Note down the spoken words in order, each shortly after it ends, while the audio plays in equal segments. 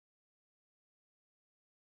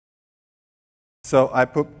So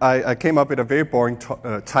I came up with a very boring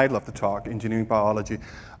title of the talk, Engineering Biology,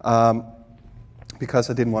 because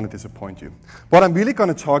I didn't want to disappoint you. What I'm really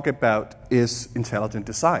going to talk about is intelligent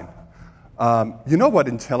design. You know what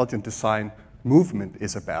intelligent design movement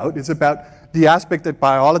is about. It's about the aspect that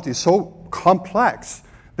biology is so complex,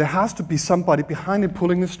 there has to be somebody behind it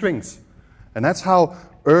pulling the strings. And that's how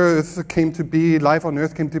Earth came to be, life on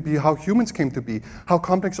Earth came to be, how humans came to be, how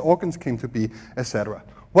complex organs came to be, etc.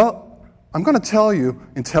 Well, I'm going to tell you,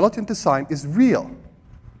 intelligent design is real.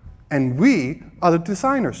 And we are the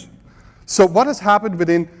designers. So what has happened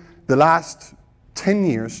within the last 10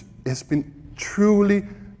 years has been truly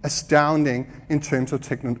astounding in terms of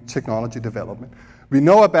technology development. We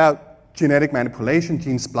know about genetic manipulation,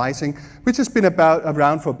 gene splicing, which has been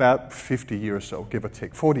around for about 50 years or so, give or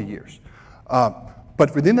take, 40 years.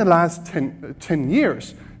 But within the last 10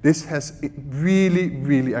 years, this has really,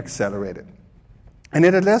 really accelerated. And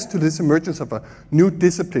it led to this emergence of a new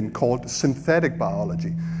discipline called synthetic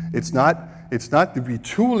biology. It's not the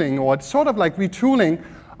retooling, or it's sort of like retooling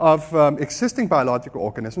of existing biological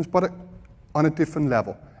organisms, but on a different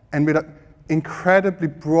level, and with an incredibly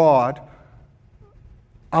broad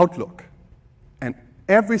outlook. And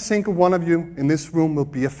every single one of you in this room will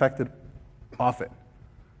be affected of it.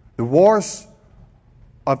 The wars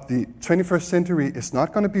of the 21st century is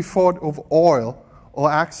not going to be fought over oil or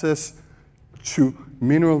access to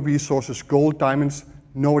mineral resources, gold, diamonds.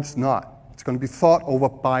 No, it's not. It's going to be fought over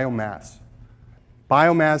biomass.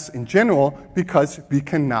 Biomass in general, because we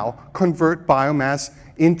can now convert biomass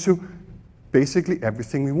into basically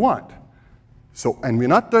everything we want. So, and we're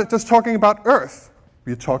not just talking about Earth.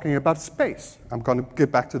 We're talking about space. I'm going to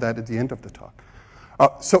get back to that at the end of the talk.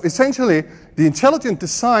 So essentially, the intelligent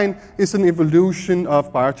design is an evolution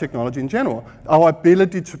of biotechnology in general, our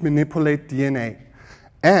ability to manipulate DNA.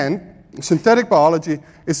 And synthetic biology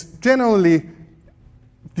is generally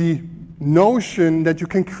the notion that you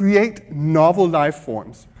can create novel life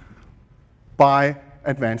forms by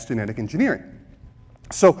advanced genetic engineering.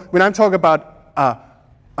 So when I'm talking about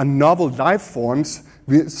a novel life forms,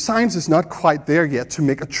 science is not quite there yet to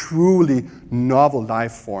make a truly novel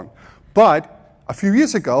life form. But a few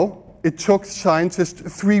years ago, it took scientists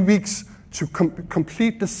 3 weeks to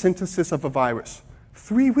complete the synthesis of a virus.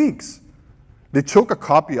 3 weeks. They took a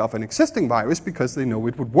copy of an existing virus because they know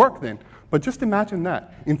it would work then. But just imagine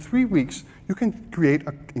that. In 3 weeks, you can create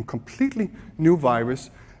a completely new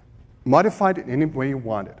virus, modified in any way you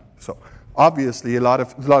want it. So obviously, a lot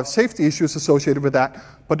of safety issues associated with that,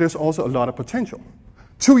 but there's also a lot of potential.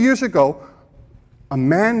 2 years ago, a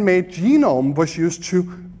man-made genome was used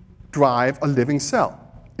to drive a living cell.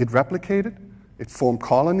 It replicated, it formed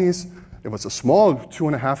colonies. It was a small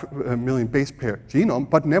 2.5 million base pair genome,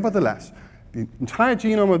 but nevertheless, the entire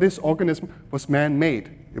genome of this organism was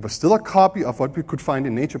man-made. It was still a copy of what we could find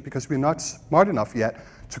in nature because we're not smart enough yet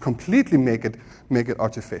to completely make it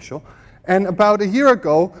artificial. And about a year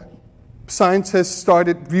ago, scientists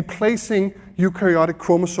started replacing eukaryotic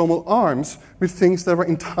chromosomal arms with things that were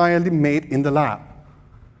entirely made in the lab.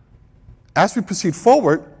 As we proceed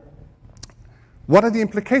forward, what are the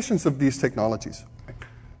implications of these technologies?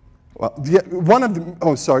 Well, one of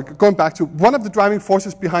the driving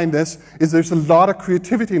forces behind this is there's a lot of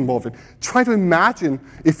creativity involved in it. Try to imagine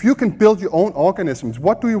if you can build your own organisms,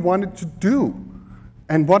 what do you want it to do?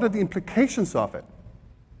 And what are the implications of it?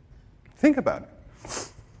 Think about it.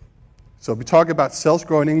 So we talk about cells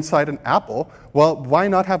growing inside an apple. Well, why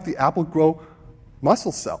not have the apple grow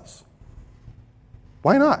muscle cells?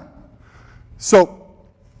 Why not? So,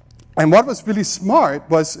 and what was really smart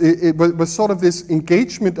was it was sort of this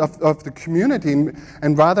engagement of the community,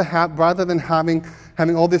 and rather than having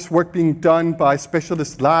all this work being done by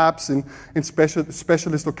specialist labs in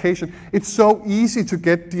specialist location, it's so easy to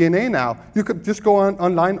get DNA now. You could just go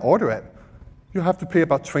online, order it. You have to pay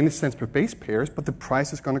about 20 cents per base pairs, but the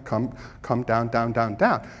price is going to come down, down, down,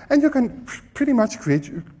 down. And you can pretty much create,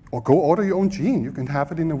 or go order your own gene. You can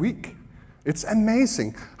have it in a week. It's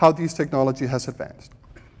amazing how these technology has advanced.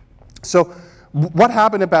 So what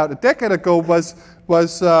happened about a decade ago was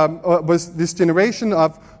this generation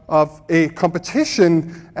of a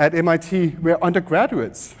competition at MIT where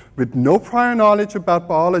undergraduates with no prior knowledge about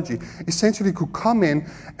biology essentially could come in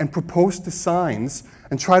and propose designs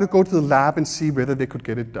and try to go to the lab and see whether they could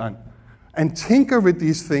get it done. And tinker with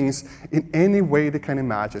these things in any way they can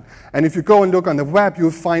imagine. And if you go and look on the web, you'll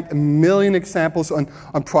find a million examples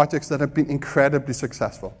on projects that have been incredibly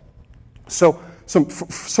successful. So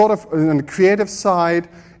sort of on the creative side,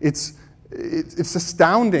 it's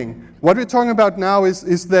astounding. What we're talking about now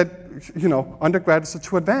is that, undergraduates are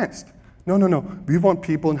too advanced. No. We want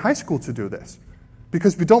people in high school to do this.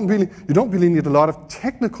 because you don't really need a lot of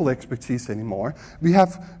technical expertise anymore. We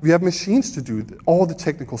have machines to do all the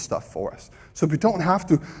technical stuff for us. So we don't have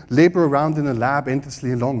to labor around in a lab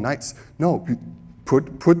endlessly long nights. No, we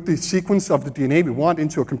put the sequence of the DNA we want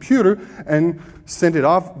into a computer and send it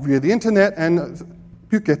off via the internet, and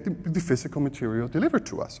you get the physical material delivered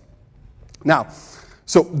to us. Now,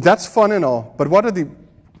 so that's fun and all, but what are the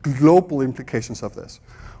global implications of this?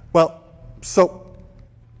 Well, so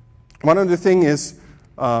one of the things is,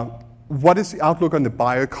 what is the outlook on the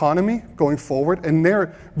bioeconomy going forward? And there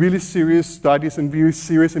are really serious studies and very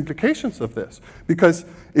serious implications of this. Because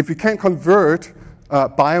if we can't convert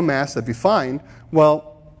biomass that we find,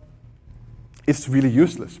 well, it's really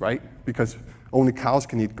useless, right? Because only cows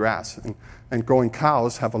can eat grass. And growing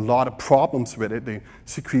cows have a lot of problems with it. They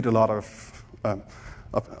secrete a lot of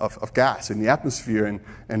gas in the atmosphere,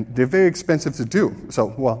 and they're very expensive to do.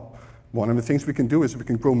 So, well, one of the things we can do is we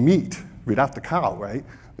can grow meat without the cow, right?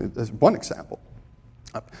 That's one example.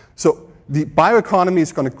 So the bioeconomy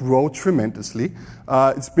is going to grow tremendously.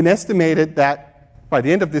 It's been estimated that by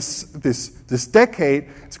the end of this decade,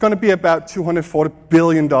 it's going to be about $240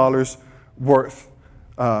 billion worth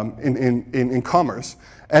in commerce.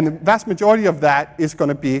 And the vast majority of that is going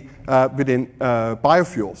to be within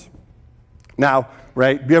biofuels. Now,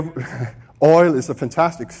 right, oil is a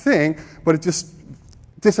fantastic thing, but it just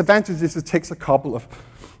disadvantage is it takes a couple of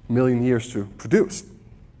million years to produce.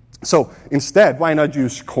 So instead, why not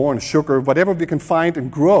use corn, sugar, whatever we can find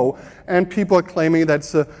and grow? And people are claiming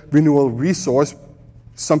that's a renewable resource.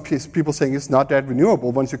 Some people saying it's not that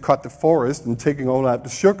renewable. Once you cut the forest and taking all out the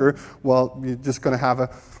sugar, well, you're just going to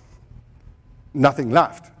have nothing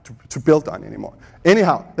left to build on anymore.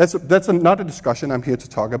 Anyhow, that's another discussion I'm here to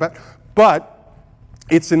talk about. But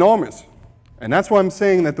it's enormous. And that's why I'm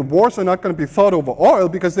saying that the wars are not going to be fought over oil,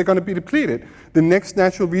 because they're going to be depleted. The next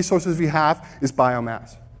natural resources we have is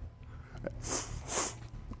biomass.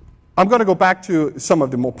 I'm going to go back to some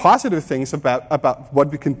of the more positive things about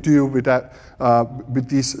what we can do with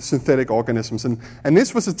these synthetic organisms. And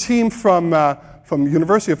this was a team from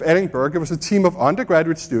University of Edinburgh. It was a team of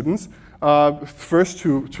undergraduate students, first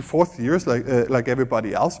to fourth years, like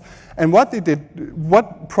everybody else. And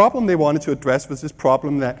what problem they wanted to address was this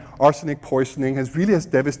problem that arsenic poisoning has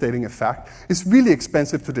devastating effect. It's really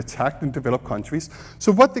expensive to detect in developed countries.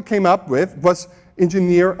 So what they came up with was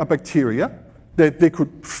engineer a bacteria that they could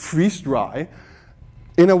freeze dry,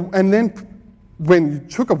 and then when you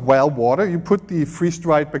took a well water, you put the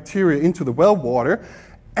freeze-dried bacteria into the well water,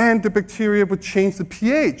 and the bacteria would change the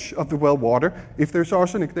pH of the well water if there's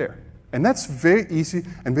arsenic there. And that's very easy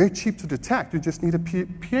and very cheap to detect. You just need a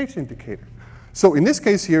pH indicator. So in this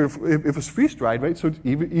case here, if it was freeze-dried, right, so it's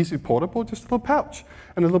easy portable, just a little pouch.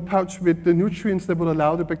 And a little pouch with the nutrients that will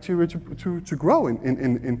allow the bacteria to grow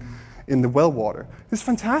in the well water. It's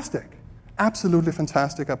fantastic. Absolutely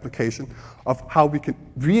fantastic application of how we can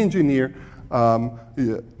re-engineer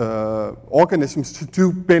organisms to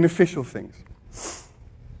do beneficial things.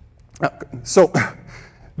 So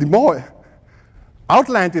the more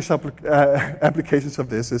outlandish applications of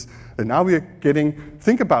this is that now we are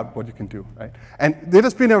think about what you can do, right? And it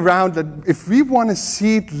has been around that if we want to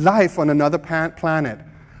seed life on another planet,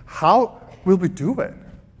 how will we do it?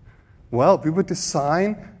 Well, we would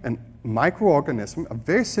design a microorganism, a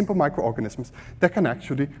very simple microorganisms that can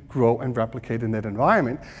actually grow and replicate in that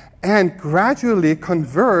environment, and gradually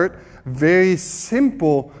convert very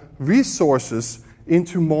simple resources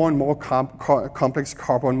into more and more complex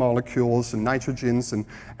carbon molecules and nitrogens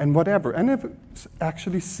and whatever, and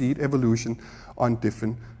actually seed evolution on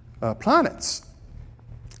different planets.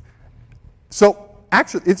 So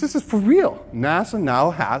actually, this is for real. NASA now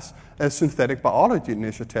has a synthetic biology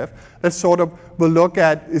initiative that sort of will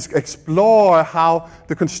explore how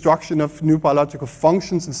the construction of new biological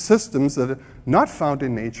functions and systems that are not found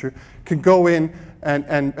in nature can go in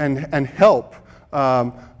and help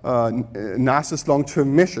NASA's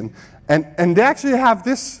long-term mission. And they actually have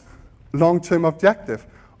this long-term objective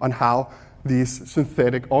on how these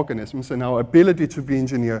synthetic organisms and our ability to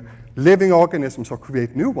re-engineer living organisms or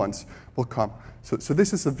create new ones will come. So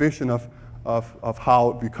this is a vision of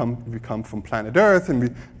how we come from planet Earth and we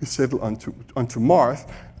settle onto Mars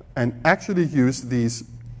and actually use these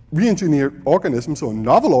re-engineered organisms or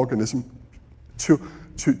novel organisms to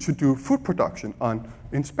do food production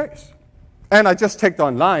in space. And I just checked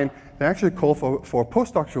online, they actually call for a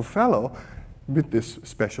postdoctoral fellow with this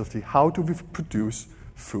specialty. How do we produce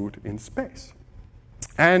food in space?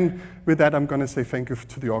 And with that, I'm going to say thank you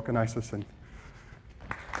to the organizers and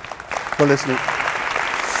for listening.